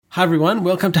Hi everyone,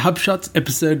 welcome to HubShots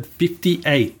episode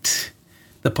 58,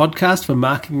 the podcast for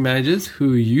marketing managers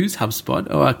who use HubSpot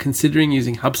or are considering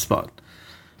using HubSpot.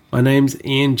 My name's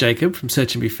Ian Jacob from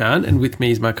Search and Be Found, and with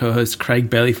me is my co-host Craig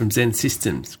Bailey from Zen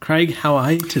Systems. Craig, how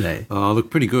are you today? Oh, look,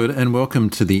 pretty good, and welcome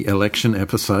to the election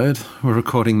episode. We're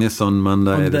recording this on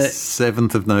Monday, the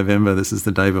 7th of November. This is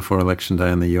the day before Election Day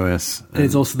in the US. And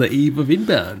it's also the eve of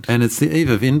Inbound. And it's the eve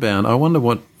of Inbound. I wonder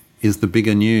what is the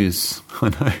bigger news. I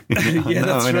know,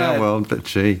 that's in right. our world, but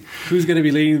gee. Who's going to be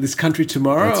leading this country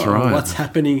tomorrow? That's right. Or what's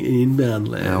happening in Inbound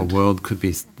land? Our world could be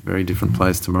a very different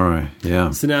place tomorrow, yeah.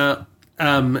 So now,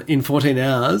 in 14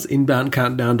 hours,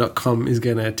 inboundcountdown.com is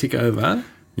going to tick over.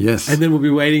 Yes. And then we'll be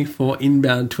waiting for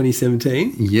Inbound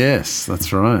 2017. Yes,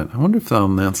 that's right. I wonder if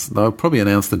they'll probably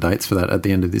announce the dates for that at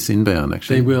the end of this Inbound,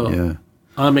 actually. They will. Yeah.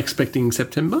 I'm expecting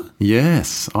September.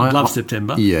 Yes. I love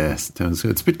September. Yes, sounds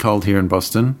good. It's a bit cold here in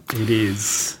Boston. It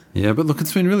is. Yeah, but look,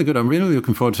 it's been really good. I'm really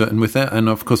looking forward to it. And with that, and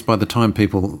of course, by the time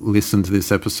people listen to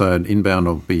this episode, Inbound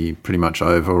will be pretty much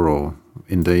over or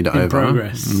indeed over. In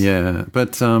progress. Yeah.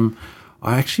 But I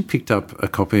actually picked up a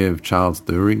copy of Charles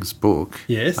Duhigg's book.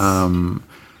 Yes.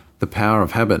 The Power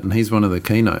of Habit, and he's one of the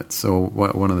keynotes or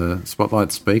one of the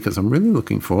spotlight speakers. I'm really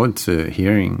looking forward to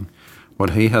hearing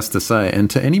what he has to say.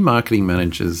 And to any marketing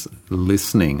managers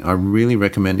listening, I really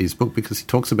recommend his book because he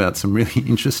talks about some really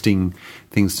interesting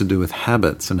things to do with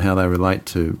habits and how they relate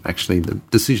to actually the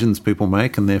decisions people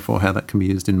make and therefore how that can be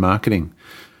used in marketing.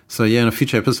 So, yeah, in a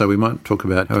future episode, we might talk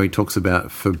about how he talks about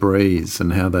Febreze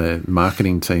and how the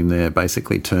marketing team there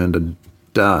basically turned a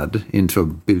dud into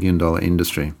 $1 billion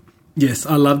industry. Yes,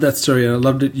 I love that story. I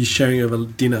loved it you sharing over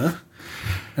dinner.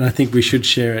 And I think we should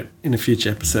share it in a future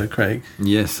episode, Craig.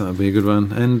 Yes, that'll be a good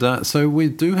one. And so we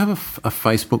do have a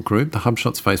Facebook group, the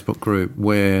HubShots Facebook group,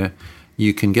 where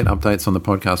you can get updates on the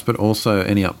podcast, but also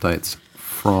any updates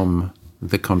from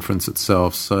the conference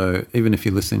itself. So even if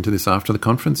you're listening to this after the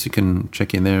conference, you can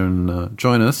check in there and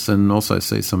join us and also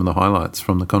see some of the highlights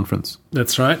from the conference.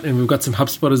 That's right. And we've got some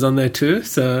HubSpotters on there too,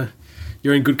 so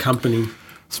you're in good company.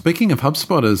 Speaking of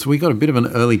HubSpotters, we got a bit of an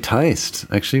early taste.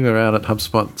 Actually, we were out at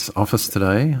HubSpot's office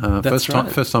today. That's right.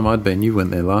 First time I'd been. You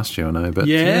went there last year, I know. But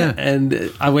yeah,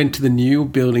 and I went to the new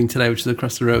building today, which is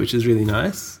across the road, which is really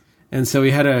nice. And so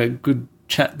we had a good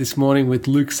chat this morning with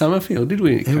Luke Summerfield, did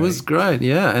we, Craig? It was great,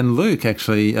 yeah. And Luke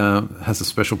actually has a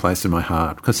special place in my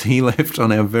heart because he left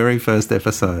on our very first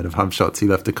episode of HubShots. He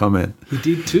left a comment. He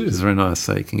did too. It's very nice.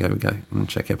 So you can go and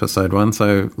check episode 1.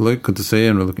 So, Luke, good to see you,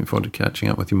 and we're looking forward to catching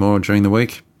up with you more during the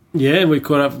week. Yeah, we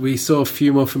caught up. We saw a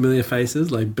few more familiar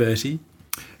faces like Bertie.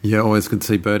 Yeah, always good to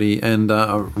see Bertie. And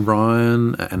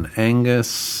Ryan and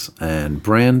Angus and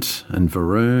Brent and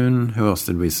Varun. Who else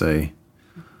did we see?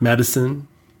 Madison,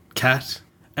 Kat,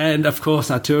 and of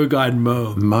course our tour guide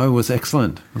Mo. Mo was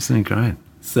excellent. Wasn't he great?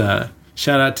 So,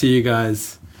 shout out to you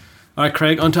guys. All right,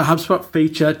 Craig, on to HubSpot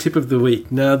feature tip of the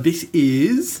week. Now, this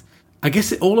is, I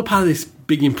guess, all a part of this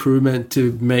big improvement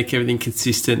to make everything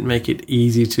consistent, make it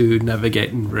easy to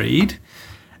navigate and read.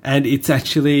 And it's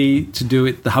actually to do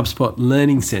with the HubSpot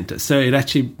Learning Center. So it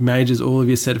actually manages all of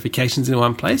your certifications in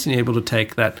one place, and you're able to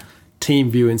take that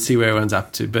team view and see where everyone's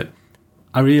up to. But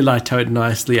I really liked how it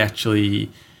nicely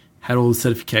actually had all the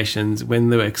certifications,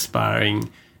 when they were expiring,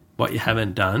 what you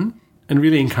haven't done, and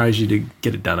really encourage you to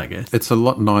get it done, I guess. It's a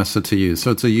lot nicer to use.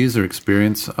 So it's a user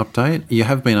experience update. You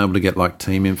have been able to get like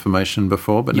team information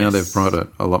before, but now they've brought it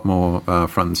a lot more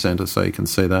front and center so you can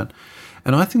see that.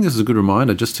 And I think this is a good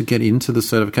reminder just to get into the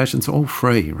certification. It's all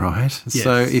free, right? Yes.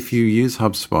 So if you use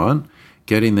HubSpot,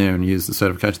 get in there and use the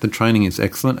certification. The training is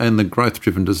excellent. And the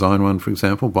growth-driven design one, for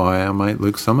example, by our mate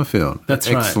Luke Summerfield.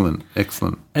 That's right.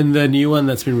 Excellent. And the new one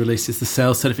that's been released is the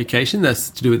sales certification. That's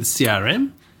to do with the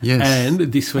CRM. Yes. And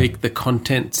this week, the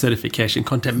content certification,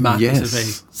 content marketing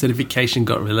certification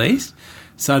got released.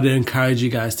 So I'd encourage you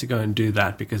guys to go and do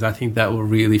that because I think that will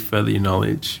really further your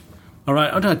knowledge. All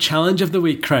right, on to our challenge of the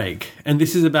week, Craig. And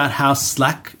this is about how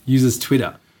Slack uses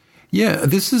Twitter. Yeah,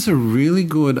 this is a really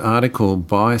good article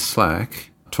by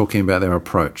Slack talking about their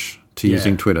approach to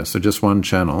using Twitter. So just one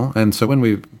channel. And so when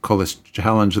we call this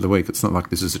challenge of the week, it's not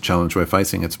like this is a challenge we're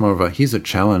facing. It's more of here's a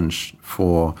challenge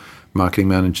for marketing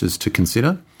managers to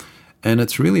consider. And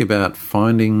it's really about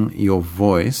finding your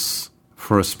voice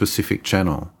for a specific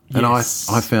channel. And I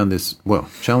found this,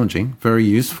 challenging, very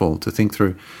useful to think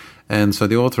through. And so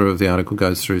the author of the article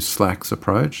goes through Slack's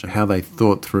approach, how they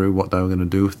thought through what they were going to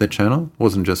do with their channel. It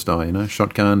wasn't just,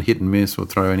 shotgun, hit and miss, or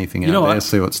throw anything out there,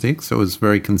 see what sticks. It was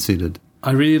very considered.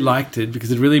 I really liked it because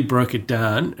it really broke it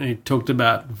down. And it talked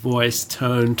about voice,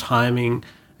 tone, timing,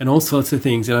 and all sorts of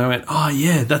things. And I went, oh,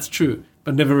 yeah, that's true.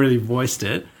 But never really voiced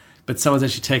it. But but someone's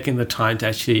actually taken the time to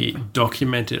actually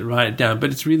document it, write it down.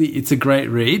 But it's a great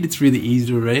read. It's really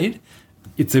easy to read.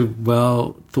 It's a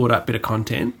well thought out bit of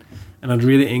content. And I'd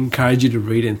really encourage you to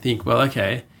read and think, well,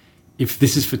 okay, if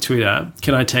this is for Twitter,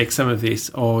 can I take some of this?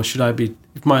 Or should I be,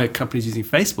 if my company's using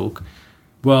Facebook,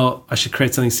 well, I should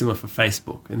create something similar for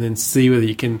Facebook, and then see whether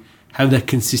you can have that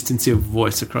consistency of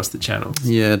voice across the channels.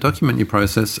 Yeah, document your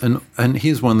process. And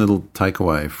here's one little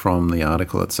takeaway from the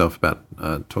article itself about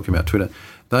talking about Twitter.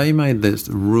 They made this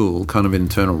rule, kind of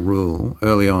internal rule,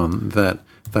 early on that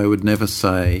they would never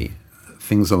say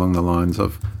things along the lines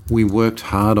of, we worked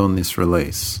hard on this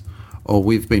release, or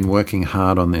we've been working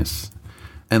hard on this.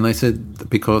 And they said,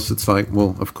 because it's like,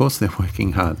 well, of course they're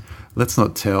working hard. Let's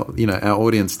not tell, our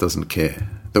audience doesn't care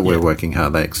that we're working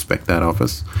hard. They expect that of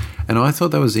us. And I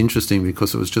thought that was interesting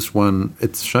because it was just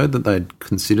it showed that they'd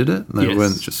considered it. And they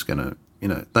weren't just going to,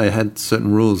 they had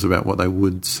certain rules about what they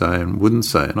would say and wouldn't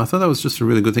say. And I thought that was just a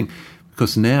really good thing,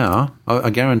 because now, I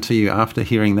guarantee you, after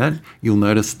hearing that, you'll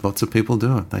notice lots of people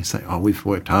do it. They say, oh, we've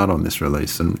worked hard on this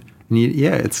release. And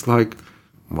it's like,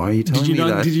 why are you telling me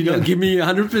that? Did you not give me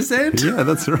 100%? Yeah,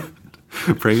 that's right.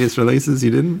 Previous releases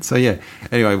you didn't. So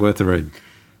anyway, worth a read.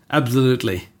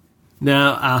 Absolutely.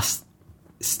 Now, our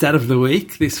stat of the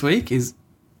week this week is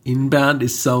Inbound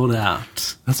is sold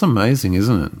out. That's amazing,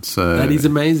 isn't it? So that is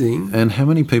amazing. And how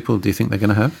many people do you think they're going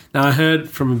to have? Now, I heard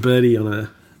from a birdie on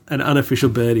an unofficial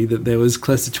birdie that there was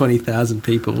close to 20,000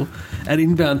 people at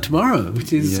Inbound tomorrow,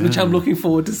 which I'm looking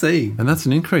forward to seeing. And that's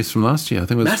an increase from last year. I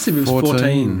think it was massive. It was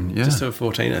 14. Just over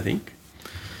 14, I think.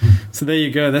 So there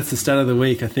you go. That's the stat of the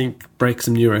week. I think break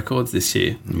some new records this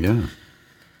year. Yeah.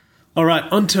 All right,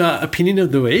 on to our opinion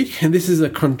of the week. And this is a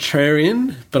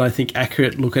contrarian, but I think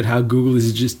accurate look at how Google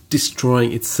is just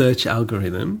destroying its search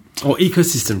algorithm, or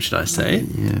ecosystem, should I say.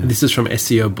 Yeah. And this is from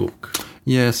SEO Book.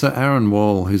 Yeah, so Aaron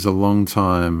Wall, who's a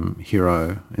long-time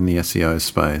hero in the SEO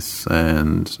space,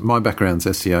 and my background's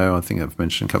SEO, I think I've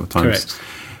mentioned a couple of times. Correct.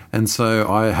 And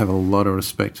so I have a lot of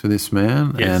respect for this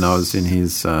man, yes. And I was in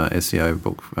his SEO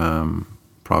Book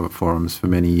private forums for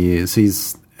many years.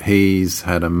 He's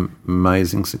had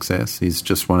amazing success. He's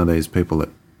just one of these people that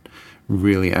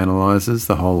really analyses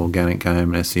the whole organic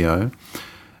game in SEO.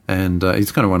 And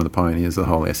he's kind of one of the pioneers of the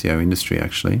whole SEO industry,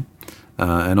 actually,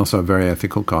 and also a very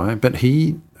ethical guy. But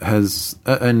he has,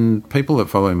 and people that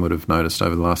follow him would have noticed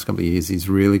over the last couple of years, he's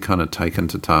really kind of taken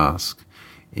to task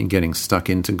in getting stuck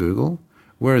into Google,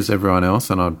 whereas everyone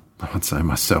else, and I'd say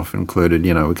myself included,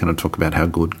 we kind of talk about how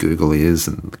good Google is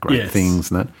and the great things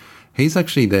and that. He's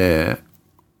actually there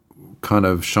kind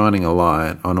of shining a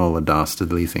light on all the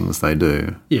dastardly things they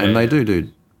do. Yeah, and they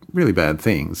do really bad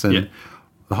things. And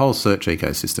the whole search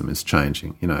ecosystem is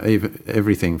changing.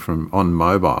 Everything from on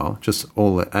mobile, just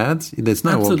all the ads, there's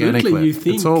no organic left.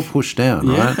 It's all pushed down,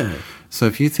 right? So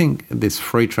if you think this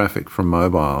free traffic from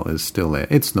mobile is still there,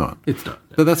 it's not. It's not.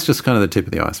 But that's just kind of the tip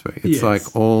of the iceberg. It's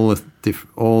like all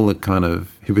the kind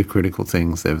of hypocritical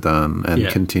things they've done and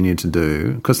continue to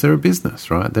do, because they're a business,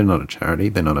 right? They're not a charity.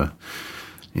 They're not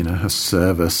a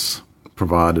service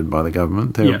provided by the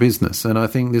government. They're a business. And I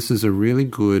think this is a really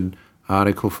good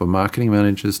article for marketing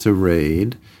managers to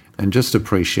read and just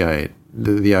appreciate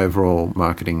the overall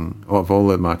marketing of all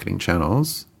the marketing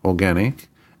channels, organic,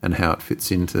 and how it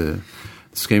fits into the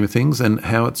scheme of things and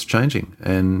how it's changing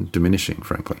and diminishing,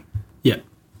 frankly. Yeah.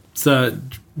 So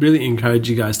really encourage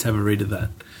you guys to have a read of that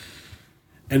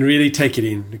and really take it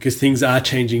in, because things are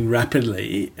changing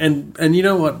rapidly. And you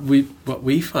know what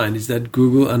we find is that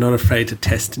Google are not afraid to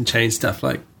test and change stuff.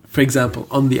 Like, for example,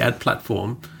 on the ad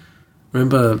platform,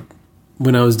 remember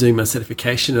when I was doing my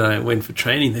certification and I went for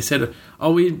training, they said,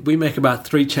 we make about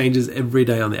 3 changes every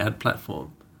day on the ad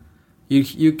platform.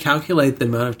 You calculate the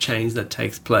amount of change that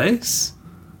takes place,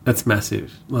 that's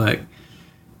massive. Like,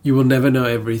 you will never know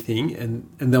everything, and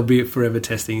they'll be forever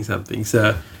testing something.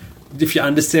 So if you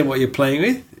understand what you're playing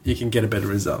with, you can get a better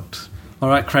result. All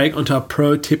right, Craig, onto our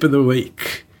pro tip of the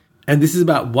week. And this is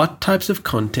about what types of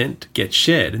content get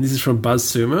shared. And this is from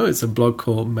BuzzSumo. It's a blog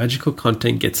called Magical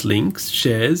Content Gets Links,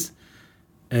 Shares,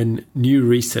 and New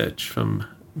Research from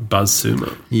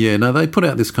BuzzSumo. Yeah, no, they put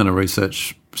out this kind of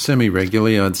research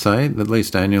semi-regularly, I'd say. At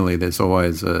least annually, there's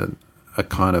always a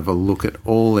kind of a look at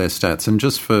all their stats. And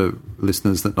just for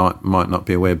listeners that might not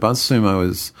be aware, BuzzSumo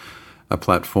is a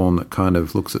platform that kind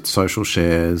of looks at social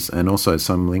shares and also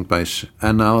some link-based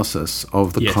analysis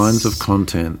of the kinds of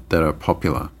content that are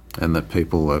popular and that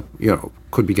people are,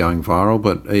 could be going viral,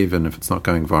 but even if it's not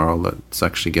going viral, that it's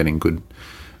actually getting good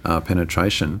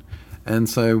penetration. And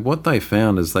so what they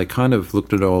found is they kind of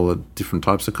looked at all the different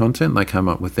types of content. They came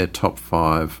up with their top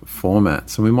 5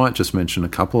 formats. And we might just mention a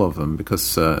couple of them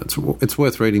because it's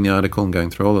worth reading the article and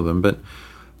going through all of them. But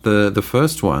The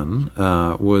first one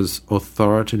was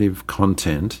authoritative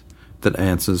content that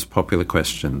answers popular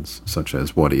questions, such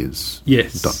as what is...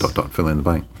 Yes. ... fill in the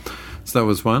blank. So that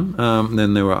was one.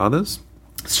 Then there were others.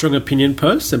 Strong opinion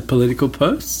posts and political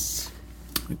posts.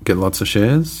 Get lots of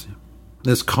shares.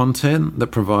 There's content that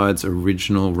provides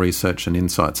original research and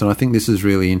insights. And I think this is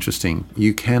really interesting.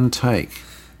 You can take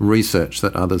research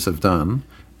that others have done,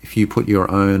 if you put your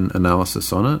own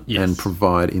analysis on it and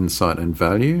provide insight and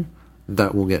value,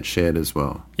 that will get shared as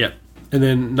well. Yep. And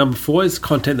then number 4 is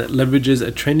content that leverages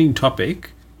a trending topic,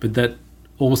 but that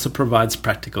also provides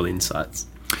practical insights.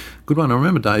 Good one. I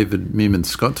remember David Meerman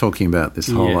Scott talking about this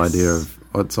whole idea of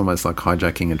it's almost like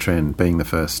hijacking a trend, being the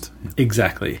first.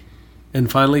 Exactly. And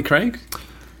finally, Craig?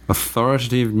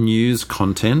 Authoritative news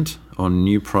content on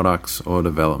new products or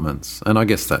developments. And I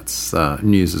guess that's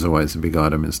news is always a big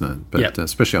item, isn't it? But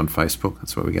especially on Facebook,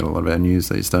 that's where we get a lot of our news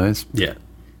these days. Yeah.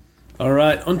 All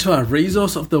right, on to our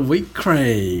resource of the week,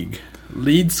 Craig.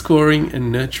 Lead scoring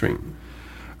and nurturing.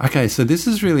 Okay, so this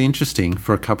is really interesting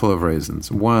for a couple of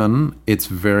reasons. One, it's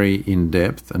very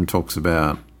in-depth and talks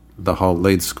about the whole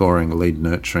lead scoring, lead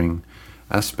nurturing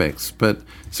aspects. But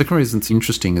second reason it's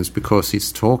interesting is because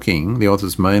the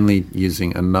author's mainly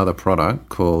using another product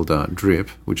called Drip,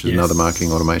 which is another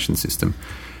marketing automation system,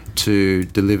 to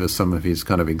deliver some of his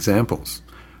kind of examples.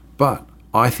 But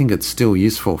I think it's still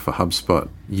useful for HubSpot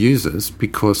users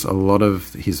because a lot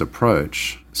of his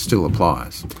approach still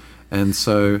applies. And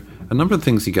so a number of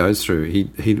things he goes through.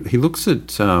 He looks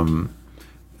at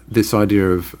this idea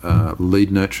of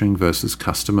lead nurturing versus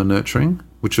customer nurturing,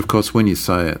 which, of course, when you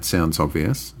say it, sounds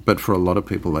obvious. But for a lot of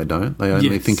people, they don't. They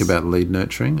only think about lead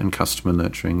nurturing, and customer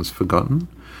nurturing is forgotten.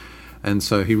 And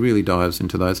so he really dives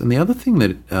into those. And the other thing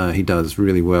that he does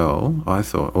really well, I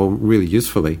thought, or really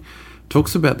usefully,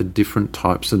 talks about the different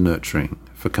types of nurturing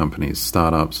for companies,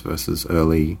 startups versus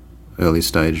early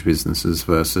stage businesses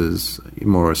versus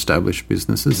more established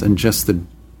businesses, and just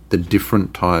the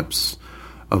different types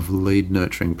of lead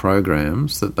nurturing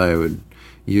programs that they would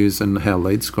use and how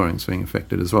lead scoring is being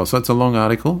affected as well. So it's a long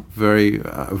article, very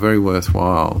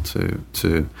worthwhile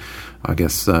to I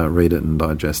guess, read it and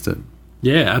digest it.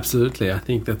 Yeah, absolutely. I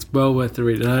think that's well worth the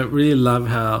read. And I really love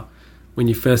how when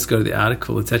you first go to the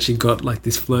article, it's actually got like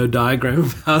this flow diagram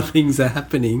of how things are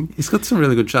happening. It's got some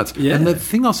really good charts. Yeah. And the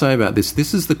thing I'll say about this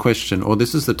is the question, or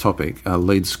this is the topic,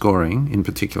 lead scoring in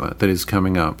particular, that is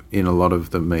coming up in a lot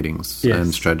of the meetings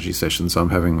and strategy sessions I'm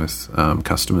having with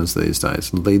customers these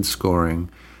days. Lead scoring,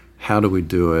 how do we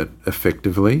do it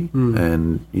effectively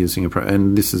and using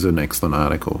and this is an excellent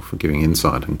article for giving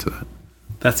insight into that.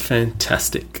 That's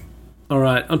fantastic. All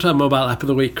right, onto our mobile app of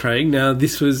the week, Craig. Now,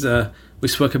 this was... we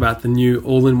spoke about the new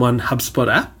all-in-one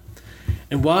HubSpot app.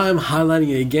 And why I'm highlighting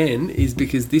it again is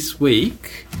because this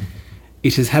week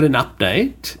it has had an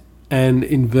update, and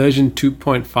in version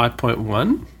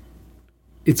 2.5.1,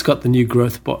 it's got the new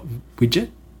growth bot widget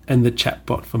and the chat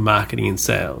bot for marketing and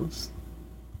sales.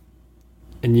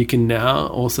 And you can now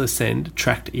also send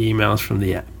tracked emails from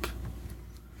the app.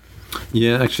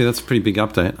 Yeah, actually, that's a pretty big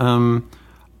update.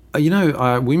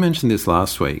 We mentioned this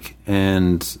last week,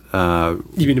 and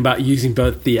you mean about using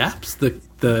both the apps,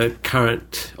 the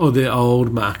current or the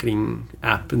old marketing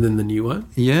app, and then the new one?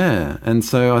 Yeah, and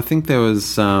so I think there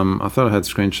was. I thought I had a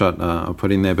screenshot I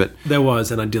put in there, but there was,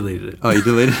 and I deleted it. Oh, you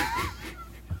deleted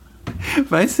it?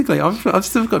 Basically, I've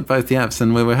still got both the apps,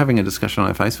 and we were having a discussion on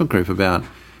our Facebook group about.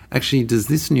 Actually, does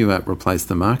this new app replace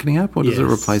the marketing app, or does it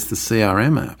replace the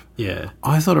CRM app? Yeah.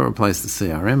 I thought it replaced the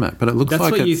CRM app, but it looks that's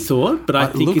like... That's what you thought, but I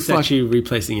think it's actually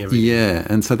replacing everything. Yeah,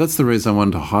 and so that's the reason I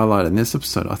wanted to highlight in this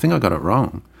episode. I think I got it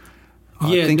wrong.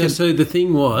 So the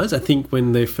thing was, I think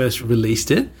when they first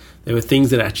released it, there were things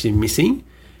that are actually missing,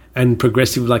 and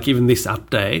progressive, like even this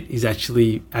update, is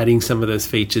actually adding some of those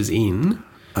features in.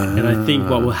 And I think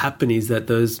what will happen is that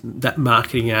that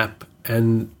marketing app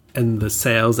and the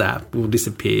sales app will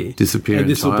disappear. And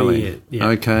this entirely. Will be it. Yeah.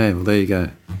 Okay, well, there you go.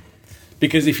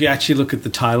 Because if you actually look at the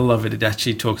title of it, it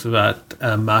actually talks about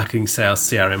marketing, sales,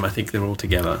 CRM. I think they're all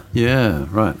together. Yeah,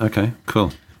 right. Okay,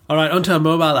 cool. All right, on to our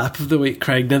mobile app of the week,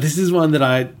 Craig. Now, this is one that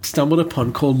I stumbled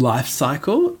upon called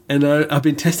Lifecycle, and I've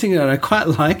been testing it, and I quite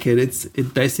like it.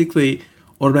 It basically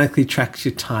automatically tracks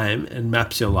your time and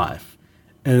maps your life.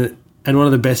 And one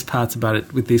of the best parts about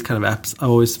it with these kind of apps, I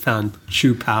always found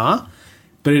Chew Power.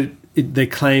 But they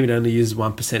claim it only uses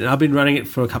 1%. And I've been running it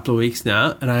for a couple of weeks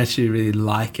now, and I actually really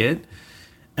like it.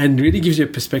 And really gives you a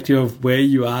perspective of where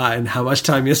you are and how much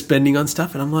time you're spending on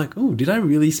stuff. And I'm like, oh, did I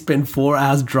really spend 4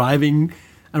 hours driving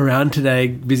around today,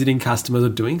 visiting customers or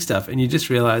doing stuff? And you just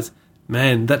realize,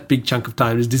 man, that big chunk of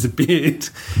time has disappeared.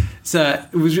 So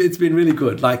it's been really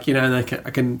good. Like, you know, and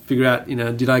I can figure out, you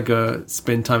know, did I go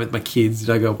spend time with my kids? Did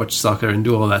I go watch soccer and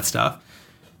do all that stuff?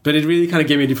 But it really kind of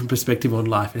gave me a different perspective on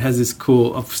life. It has this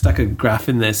cool, I've stuck a graph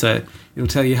in there, so it'll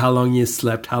tell you how long you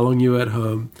slept, how long you were at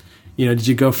home. You know, did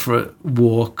you go for a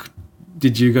walk?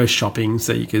 Did you go shopping?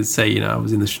 So you could say, you know, I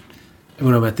was in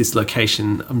when I'm at this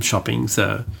location, I'm shopping.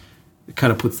 So it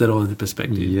kind of puts that all into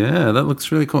perspective. Yeah, that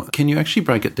looks really cool. Can you actually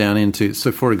break it down into,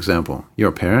 so for example, you're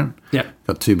a parent,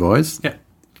 got 2 boys. Yeah.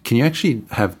 Can you actually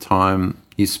have time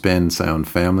you spend, say, on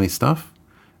family stuff?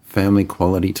 Family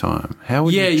quality time. How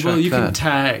would you track well, you that?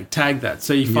 can tag that.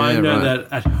 So if I know that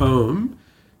at home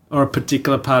or a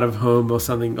particular part of home or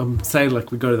something, say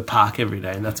like we go to the park every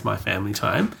day and that's my family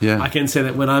time, I can say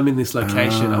that when I'm in this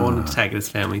location, I want to tag it as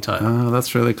family time. Oh,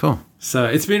 that's really cool. So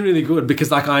it's been really good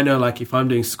because like I know like if I'm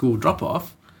doing school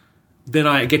drop-off, then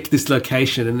I get to this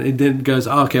location and it then goes,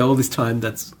 oh, okay, all this time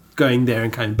that's going there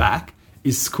and coming back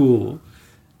is school.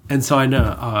 And so I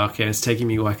know, okay, it's taking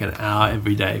me like an hour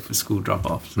every day for school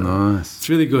drop-off. So nice. It's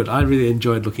really good. I really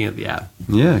enjoyed looking at the app.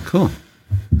 Yeah, cool.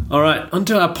 All right, on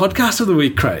to our podcast of the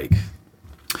week, Craig.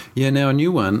 Yeah, now a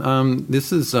new one.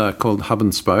 This is called Hub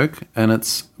and Spoke, and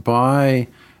it's by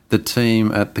the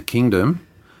team at The Kingdom.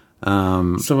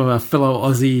 Some of our fellow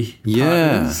Aussie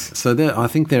partners. So I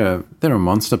think they're a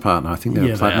monster partner. I think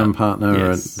they're a platinum partner.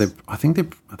 Yes. I think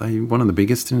are they one of the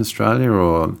biggest in Australia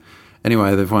or...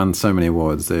 Anyway, they've won so many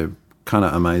awards. They're kind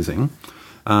of amazing.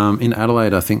 In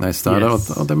Adelaide, I think they started. Yes.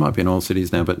 They might be in all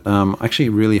cities now, but actually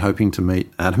really hoping to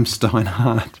meet Adam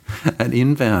Steinhardt at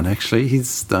Inbound, actually.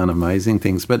 He's done amazing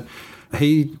things. But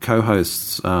he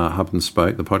co-hosts Hub and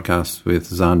Spoke, the podcast, with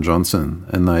Zahn Johnson,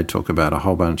 and they talk about a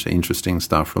whole bunch of interesting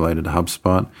stuff related to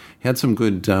HubSpot. He had some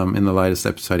good, in the latest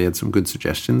episode, he had some good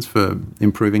suggestions for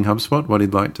improving HubSpot, what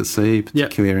he'd like to see,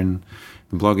 particularly in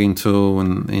the blogging tool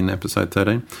and in episode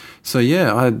 13. So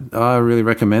yeah, I really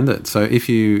recommend it. So if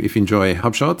you enjoy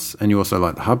HubShots and you also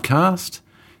like the Hubcast,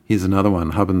 here's another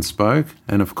one, Hub and Spoke.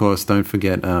 And of course, don't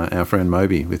forget our friend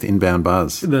Moby with Inbound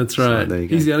Buzz. That's right. So there you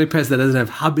go. He's the only person that doesn't have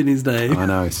Hub in his name. I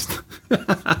know.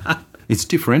 It's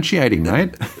differentiating,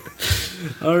 mate.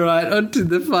 All right, on to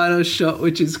the final shot,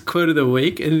 which is quote of the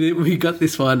week. And we got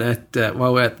this one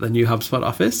while we're at the new HubSpot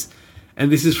office.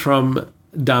 And this is from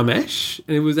Dharmesh,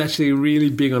 and it was actually really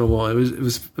big on a wall. It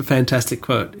was a fantastic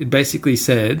quote. It basically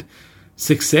said,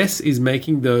 "Success is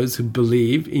making those who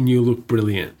believe in you look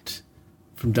brilliant."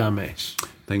 From Dharmesh.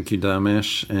 Thank you,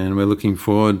 Dharmesh, and we're looking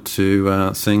forward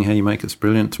to seeing how you make us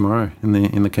brilliant tomorrow in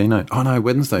the keynote. Oh no,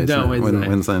 Wednesday.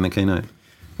 Wednesday in the keynote.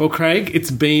 Well, Craig,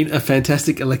 it's been a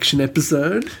fantastic election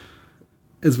episode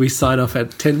as we sign off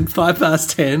at 10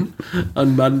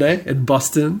 on Monday in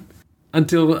Boston.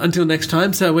 Until next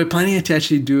time. So we're planning to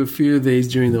actually do a few of these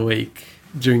during the week,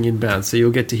 during Inbound. So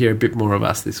you'll get to hear a bit more of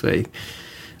us this week.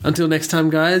 Until next time,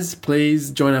 guys,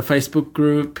 please join our Facebook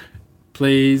group.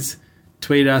 Please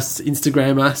tweet us,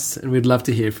 Instagram us, and we'd love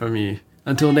to hear from you.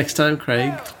 Until next time,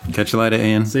 Craig. Catch you later,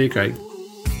 Ian. See you, Craig.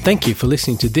 Thank you for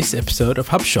listening to this episode of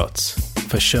HubShots.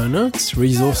 For show notes,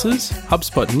 resources,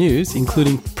 HubSpot news,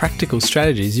 including practical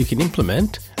strategies you can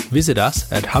implement, visit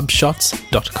us at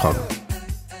hubshots.com.